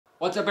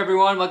What's up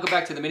everyone, welcome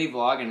back to the mini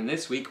vlog, and in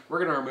this week we're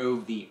going to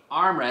remove the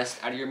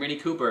armrest out of your Mini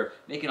Cooper,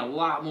 making a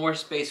lot more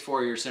space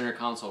for your center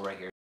console right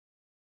here.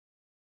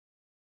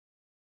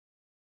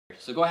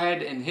 So go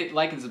ahead and hit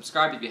like and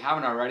subscribe if you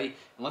haven't already, and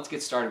let's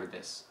get started with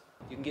this.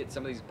 You can get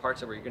some of these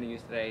parts that we're going to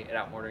use today at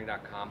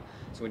outmotoring.com.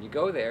 So when you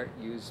go there,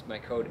 use my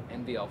code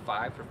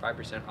NVL5 for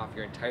 5% off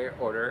your entire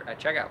order at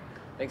checkout.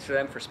 Thanks for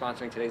them for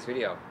sponsoring today's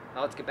video.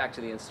 Now let's get back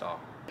to the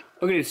install.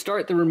 Okay, to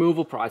start the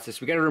removal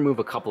process, we got to remove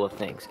a couple of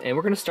things. And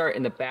we're going to start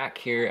in the back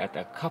here at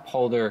the cup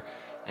holder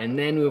and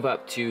then move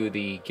up to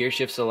the gear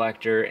shift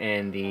selector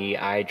and the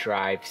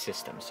iDrive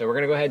system. So we're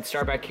going to go ahead and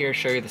start back here,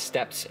 show you the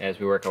steps as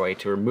we work our way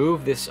to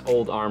remove this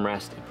old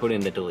armrest and put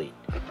in the delete.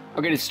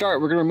 Okay, to start,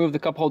 we're going to remove the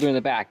cup holder in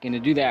the back. And to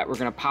do that, we're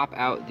going to pop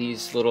out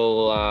these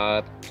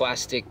little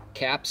plastic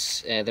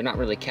caps. They're not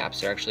really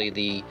caps, they're actually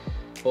the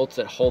bolts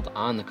that hold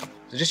on the cup.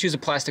 So just use a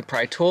plastic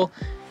pry tool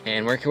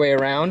and work your way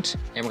around,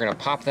 and we're gonna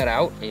pop that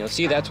out, and you'll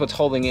see that's what's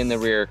holding in the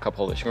rear cup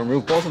holder. So we're gonna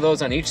remove both of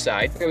those on each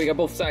side. Okay, we got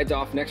both sides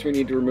off. Next we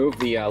need to remove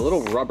the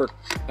little rubber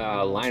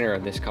liner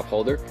of this cup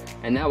holder,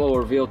 and that will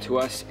reveal to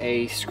us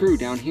a screw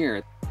down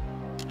here.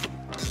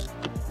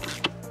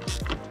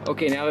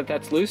 Okay, now that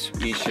that's loose,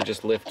 we should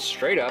just lift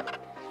straight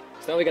up.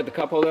 So now we got the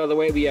cup holder out of the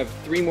way. We have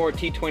 3 more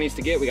T20s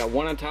to get. We got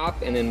 1 on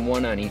top and then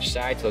 1 on each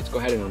side, so let's go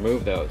ahead and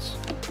remove those.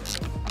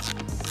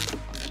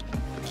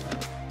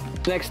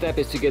 The next step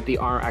is to get the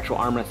actual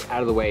armrest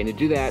out of the way, and to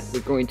do that,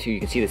 we're going to,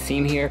 you can see the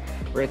seam here,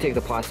 we're going to take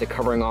the plastic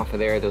covering off of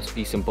there. Those will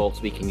be some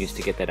bolts we can use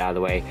to get that out of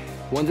the way.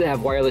 Ones that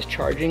have wireless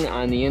charging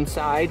on the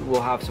inside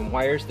will have some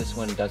wires. This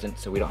one doesn't,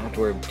 so we don't have to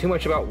worry too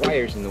much about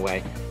wires in the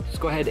way. Just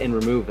go ahead and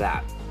remove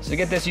that. So to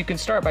get this, you can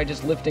start by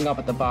just lifting up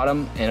at the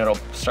bottom, and it'll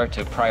start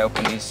to pry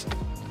open these.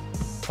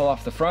 Pull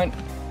off the front,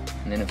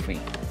 and then if we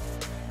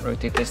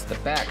rotate this, the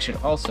back should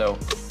also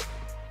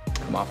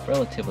come off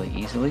relatively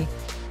easily.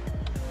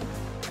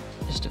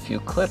 Just a few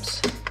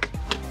clips.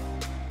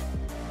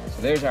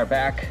 So there's our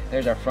back,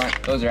 there's our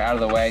front, those are out of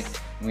the way.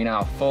 We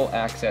now have full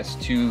access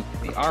to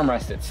the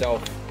armrest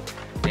itself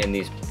and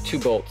these 2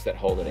 bolts that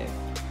hold it in.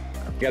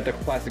 We got the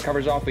plastic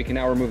covers off, we can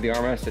now remove the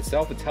armrest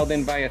itself. It's held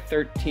in by a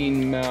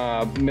 13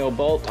 mil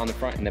bolt on the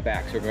front and the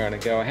back, so we're going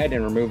to go ahead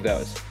and remove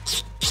those.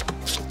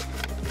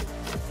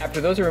 After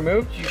those are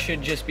removed, you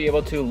should just be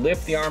able to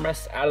lift the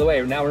armrest out of the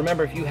way. Now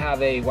remember, if you have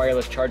a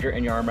wireless charger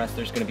in your armrest,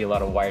 there's going to be a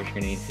lot of wires you're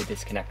going to need to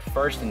disconnect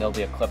first, and there'll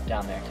be a clip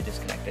down there to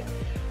disconnect it.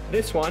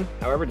 This one,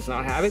 however, does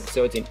not have it,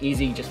 so it's an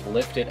easy, just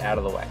lift it out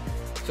of the way.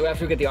 So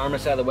after we get the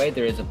armrest out of the way,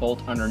 there is a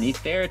bolt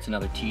underneath there. It's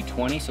another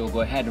T20, so we'll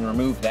go ahead and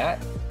remove that.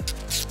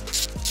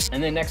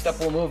 And then next up,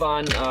 we'll move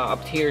on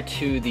up here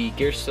to the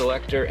gear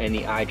selector and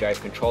the iDrive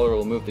controller.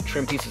 We'll move the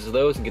trim pieces of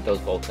those and get those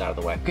bolts out of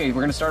the way. Okay,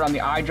 we're gonna start on the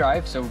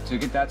iDrive. So to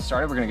get that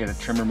started, we're gonna get a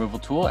trim removal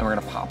tool and we're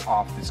gonna pop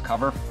off this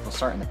cover. We'll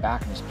start in the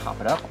back and just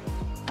pop it up.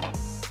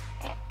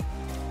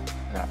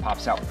 And that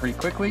pops out pretty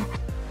quickly.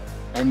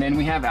 And then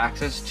we have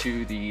access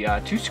to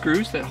the 2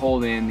 screws that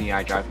hold in the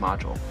iDrive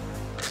module.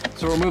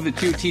 So we'll remove the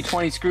 2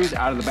 T20 screws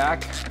out of the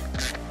back.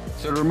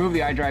 So to remove the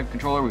iDrive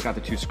controller, we've got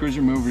the 2 screws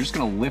removed. We're just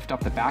gonna lift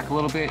up the back a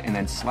little bit and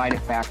then slide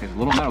it back. There's a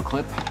little metal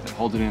clip that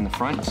holds it in the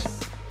front. So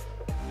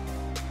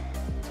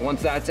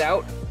once that's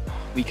out,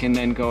 we can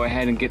then go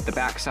ahead and get the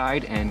back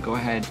side and go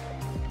ahead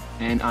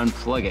and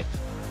unplug it.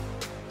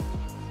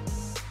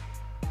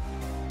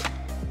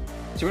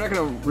 So we're not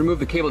gonna remove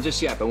the cable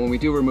just yet, but when we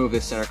do remove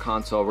this center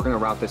console, we're gonna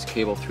route this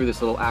cable through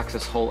this little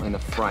access hole in the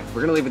front.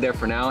 We're gonna leave it there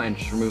for now and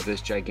just remove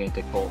this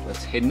gigantic bolt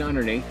that's hidden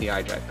underneath the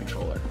iDrive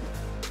controller.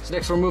 So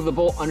next we'll remove the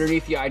bolt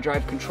underneath the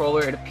iDrive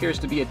controller. It appears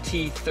to be a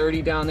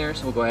T30 down there,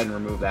 so we'll go ahead and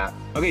remove that.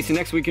 Okay, so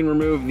next we can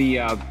remove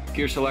the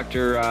gear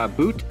selector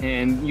boot,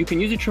 and you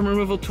can use a trim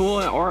removal tool,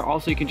 or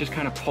also you can just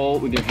kind of pull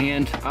with your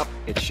hand up.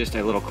 It's just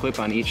a little clip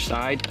on each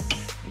side.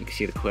 You can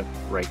see the clip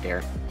right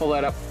there. Pull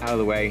that up out of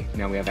the way.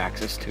 Now we have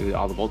access to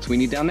all the bolts we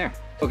need down there.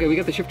 Okay, we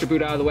got the shifter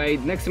boot out of the way.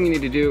 Next thing we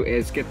need to do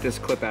is get this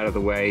clip out of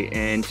the way,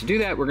 and to do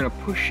that we're gonna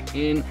push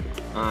in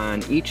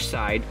on each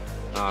side,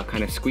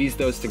 kind of squeeze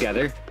those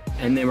together,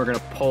 and then we're gonna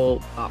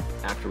pull up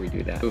after we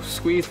do that. So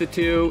squeeze the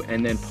 2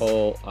 and then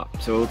pull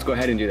up. So let's go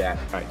ahead and do that.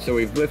 All right, so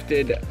we've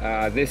lifted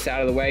this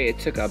out of the way. It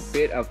took a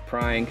bit of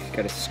prying. You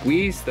gotta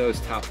squeeze those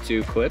top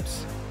 2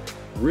 clips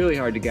really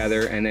hard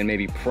together and then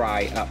maybe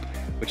pry up,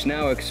 which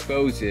now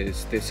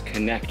exposes this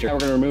connector. Now we're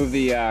gonna remove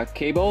the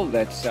cable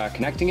that's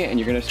connecting it, and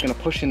you're just gonna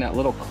push in that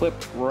little clip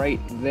right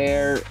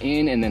there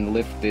in and then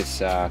lift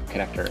this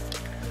connector.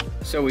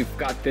 So we've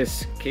got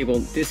this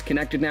cable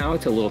disconnected now.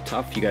 It's a little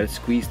tough. You gotta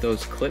squeeze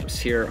those clips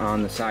here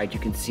on the side. You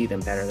can see them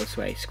better this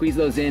way. Squeeze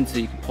those in so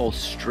you can pull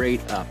straight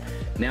up.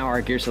 Now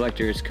our gear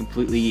selector is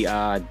completely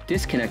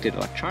disconnected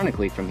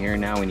electronically from here.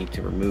 Now we need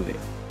to remove it.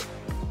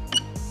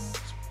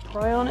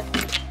 Pry on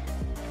it.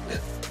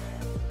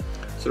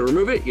 So to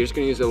remove it, you're just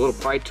gonna use a little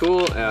pry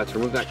tool to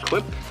remove that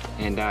clip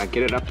and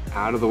get it up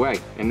out of the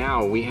way. And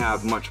now we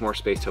have much more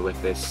space to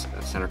lift this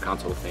center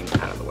console thing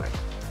out of the way.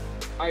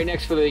 All right,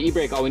 next for the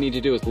e-brake, all we need to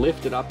do is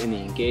lift it up in the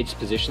engaged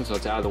position so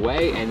it's out of the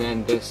way, and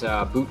then this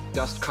boot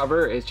dust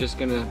cover is just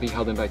gonna be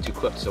held in by 2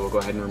 clips, so we'll go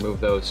ahead and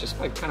remove those just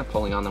by kind of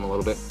pulling on them a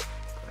little bit.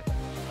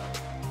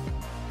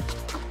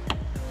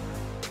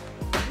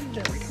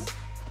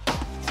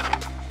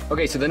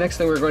 Okay, so the next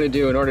thing we're going to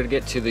do in order to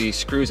get to the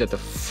screws at the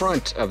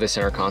front of the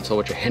center console,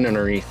 which are hidden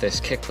underneath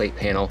this kick plate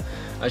panel,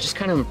 just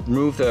kind of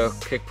move the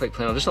kick plate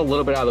panel just a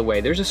little bit out of the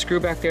way. There's a screw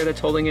back there that's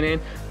holding it in.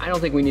 I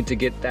don't think we need to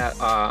get that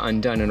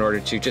undone in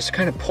order to just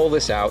kind of pull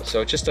this out.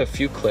 So it's just a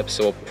few clips,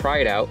 so we'll pry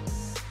it out.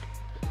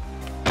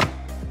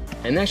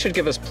 And that should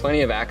give us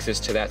plenty of access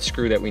to that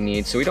screw that we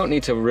need, so we don't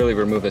need to really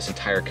remove this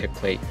entire kick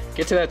plate.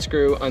 Get to that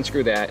screw,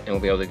 unscrew that, and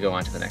we'll be able to go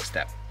on to the next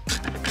step.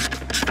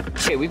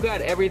 Okay, we've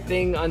got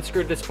everything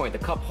unscrewed at this point. The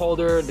cup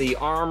holder, the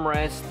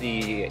armrest,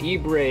 the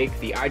e-brake,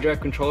 the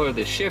iDrive controller,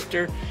 the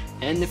shifter,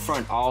 and the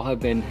front all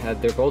have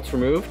had their bolts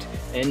removed.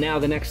 And now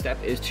the next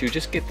step is to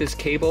just get this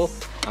cable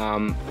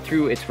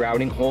through its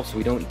routing hole so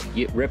we don't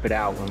rip it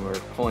out when we're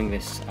pulling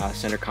this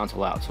center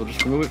console out. So we'll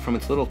just remove it from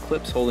its little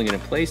clips holding it in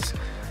place.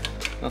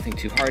 Nothing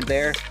too hard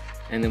there.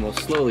 And then we'll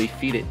slowly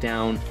feed it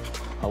down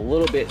a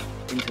little bit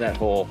into that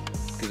hole.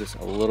 Gives us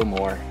a little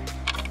more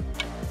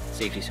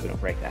safety so we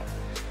don't break that.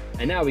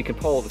 And now we can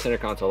pull the center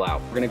console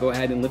out. We're gonna go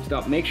ahead and lift it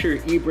up. Make sure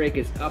your e-brake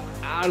is up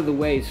out of the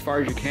way as far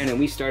as you can. And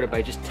we started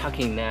by just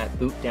tucking that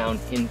boot down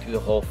into the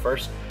hole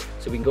first.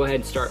 So we can go ahead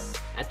and start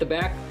at the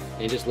back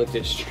and just lift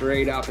it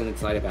straight up and then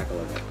slide it back a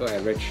little bit. Go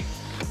ahead, Rich.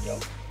 Go.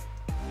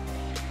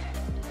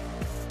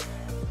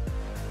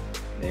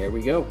 There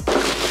we go.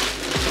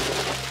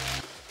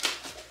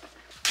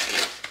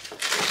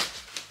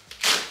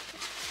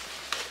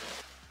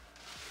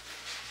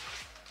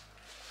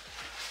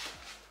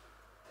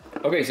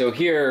 Okay, so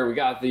here we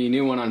got the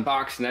new one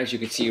unboxed, and as you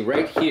can see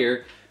right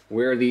here,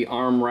 where the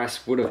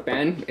armrest would have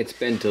been, it's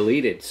been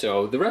deleted.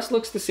 So the rest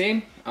looks the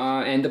same,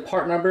 and the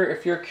part number,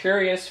 if you're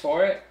curious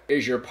for it,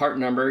 is your part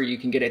number. You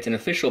can get it. It's an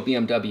official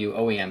BMW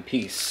OEM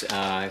piece,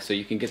 so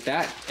you can get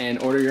that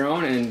and order your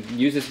own and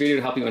use this video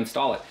to help you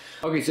install it.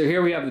 Okay, so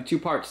here we have the two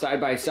parts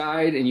side by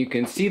side, and you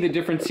can see the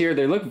difference here.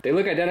 They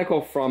look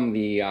identical from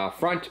the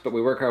front, but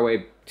we work our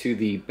way to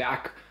the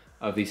back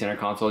of the center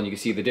console, and you can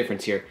see the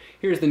difference here.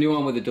 Here's the new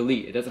one with the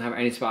delete. It doesn't have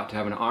any spot to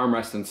have an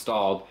armrest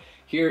installed.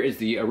 Here is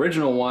the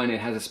original one. It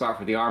has a spot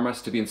for the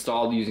armrest to be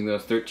installed using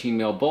those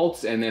 13mm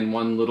bolts, and then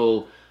one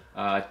little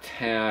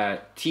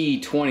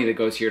T20 that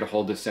goes here to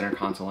hold the center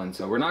console in.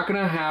 So we're not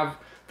gonna have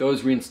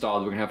those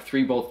reinstalled. We're gonna have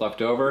 3 bolts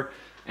left over,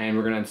 and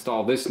we're gonna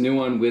install this new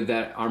one with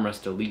that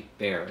armrest delete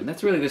there. And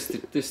that's really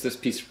this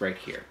piece right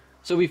here.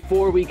 So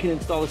before we can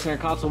install the center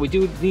console, we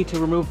do need to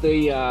remove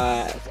the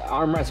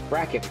armrest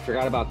bracket. We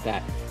forgot about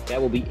that.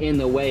 That will be in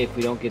the way if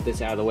we don't get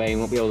this out of the way, and we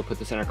won't be able to put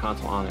the center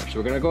console on there. So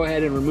we're gonna go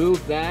ahead and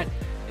remove that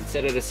and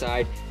set it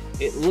aside.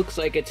 It looks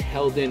like it's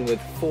held in with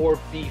 4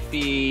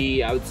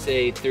 beefy, I would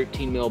say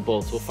 13mm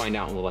bolts. We'll find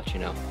out and we'll let you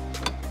know.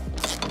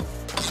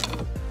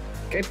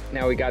 Okay,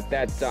 now we got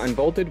that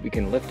unbolted, we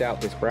can lift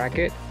out this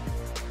bracket.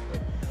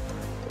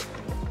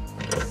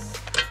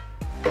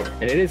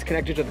 And it is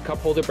connected to the cup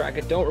holder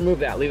bracket. Don't remove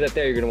that, leave that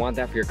there. You're gonna want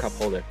that for your cup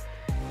holder.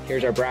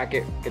 Here's our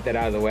bracket, get that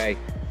out of the way.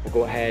 We'll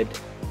go ahead,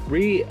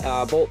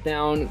 bolt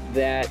down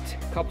that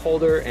cup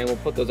holder, and we'll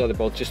put those other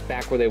bolts just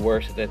back where they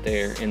were so that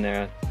they're in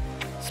the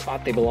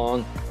spot they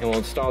belong, and we'll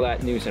install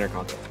that new center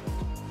console.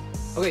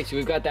 Okay, so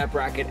we've got that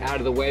bracket out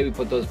of the way. We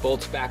put those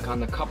bolts back on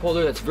the cup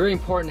holder. That's very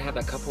important to have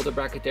that cup holder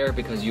bracket there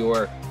because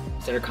your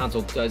center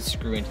console does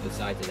screw into the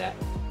sides of that.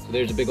 So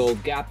there's a big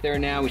old gap there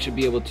now. We should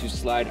be able to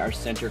slide our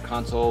center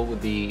console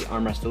with the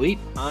armrest delete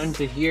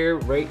onto here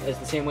right as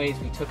the same way as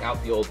we took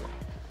out the old one.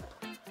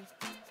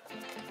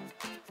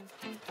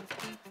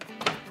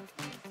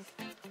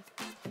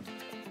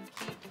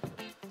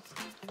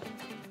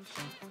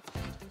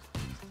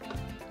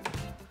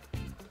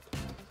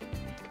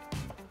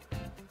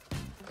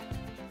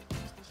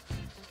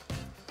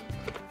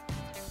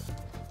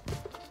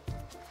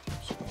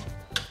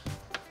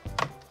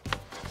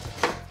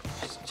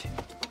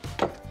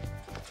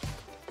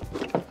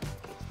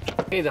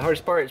 Okay, the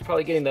hardest part is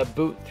probably getting the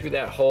boot through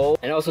that hole.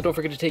 And also don't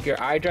forget to take your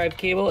iDrive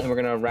cable, and we're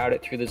gonna route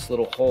it through this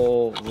little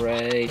hole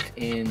right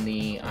in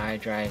the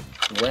iDrive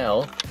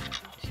well.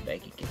 Let's see if I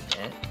can get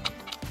that.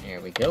 There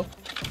we go.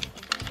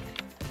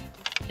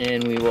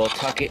 And we will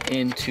tuck it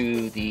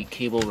into the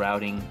cable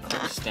routing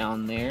clips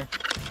down there,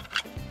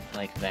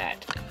 like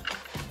that.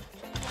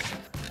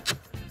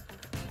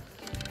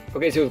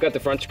 Okay, so we've got the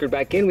front screwed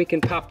back in. We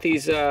can pop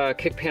these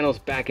kick panels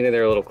back into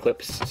their little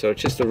clips. So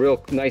it's just a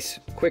real nice,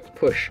 quick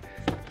push.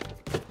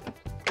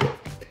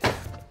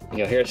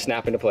 You'll hear it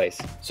snap into place.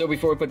 So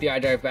before we put the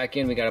iDrive back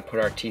in, we gotta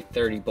put our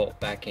T30 bolt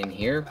back in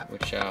here,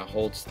 which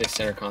holds this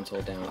center console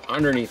down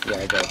underneath the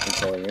iDrive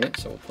controller unit.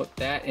 So we'll put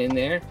that in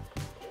there,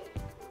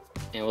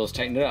 and we'll just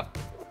tighten it up.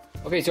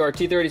 Okay, so our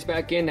T30 is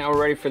back in. Now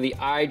we're ready for the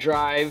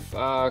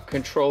iDrive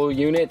control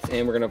unit,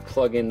 and we're gonna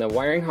plug in the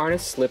wiring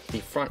harness, slip the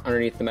front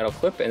underneath the metal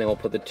clip, and then we'll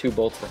put the 2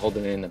 bolts for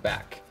holding it in the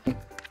back.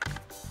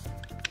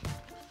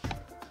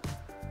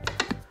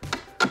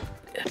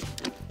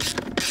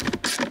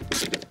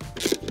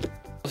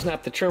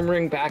 Snap the trim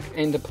ring back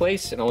into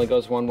place. It only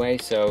goes one way,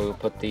 so we'll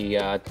put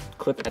the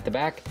clip at the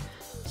back,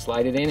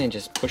 slide it in, and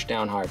just push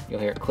down hard. You'll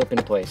hear it clip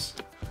into place.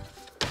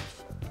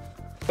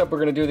 Next up, we're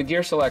gonna do the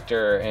gear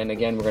selector, and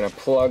again, we're gonna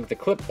plug the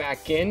clip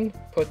back in,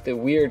 put the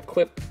weird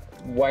clip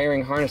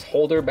wiring harness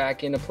holder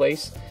back into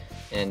place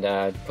and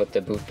put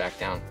the boot back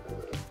down.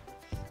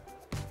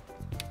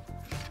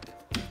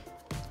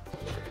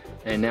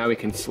 And now we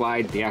can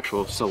slide the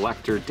actual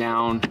selector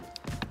down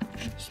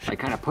just by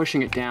kind of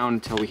pushing it down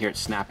until we hear it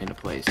snap into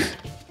place.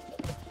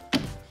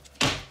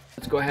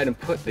 Let's go ahead and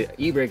put the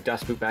e-brake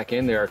dust boot back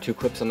in. There are 2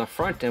 clips on the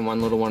front and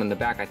 1 little one in the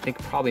back. I think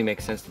it probably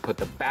makes sense to put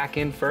the back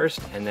in first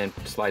and then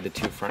slide the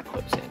 2 front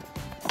clips in.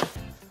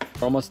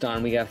 We're almost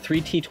done. We got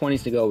 3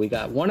 T20s to go. We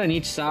got 1 on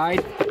each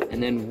side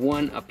and then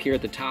 1 up here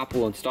at the top.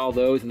 We'll install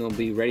those and then we'll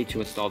be ready to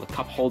install the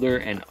cup holder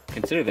and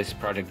consider this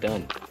project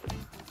done.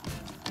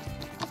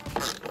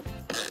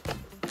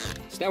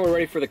 So now we're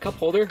ready for the cup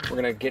holder. We're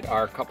gonna get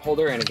our cup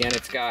holder, and again,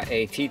 it's got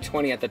a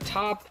T20 at the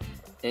top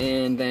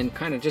and then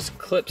kind of just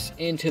clips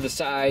into the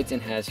sides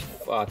and has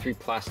 2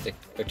 plastic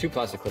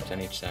clips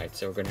on each side.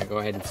 So we're gonna go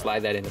ahead and slide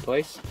that into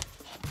place.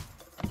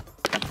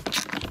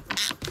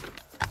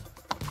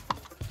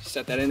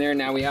 Set that in there.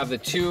 Now we have the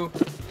 2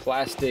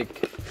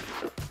 plastic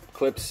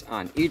clips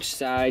on each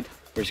side.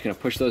 We're just gonna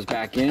push those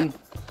back in,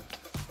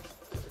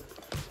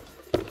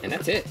 and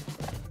that's it.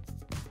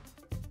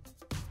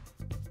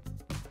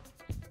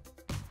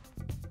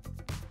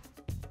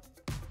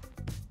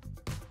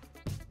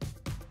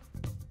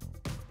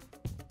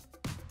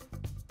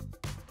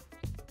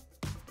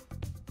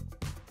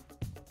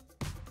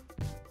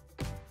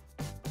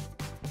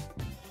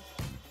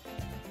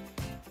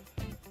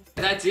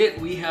 That's it.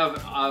 We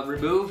have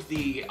removed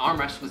the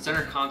armrest from the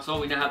center console.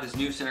 We now have this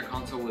new center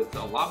console with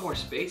a lot more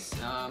space,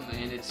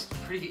 and it's a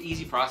pretty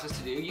easy process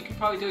to do. You can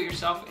probably do it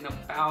yourself in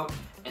about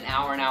an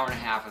hour and a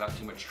half without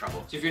too much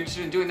trouble. So if you're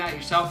interested in doing that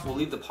yourself, we'll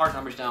leave the part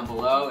numbers down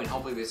below, and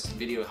hopefully this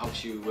video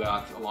helps you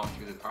along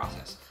through the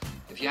process.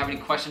 If you have any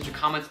questions or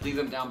comments, leave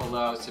them down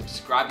below.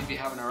 Subscribe if you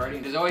haven't already.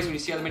 And as always, when you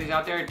see other minis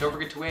out there, don't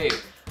forget to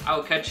wave. I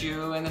will catch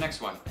you in the next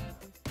one.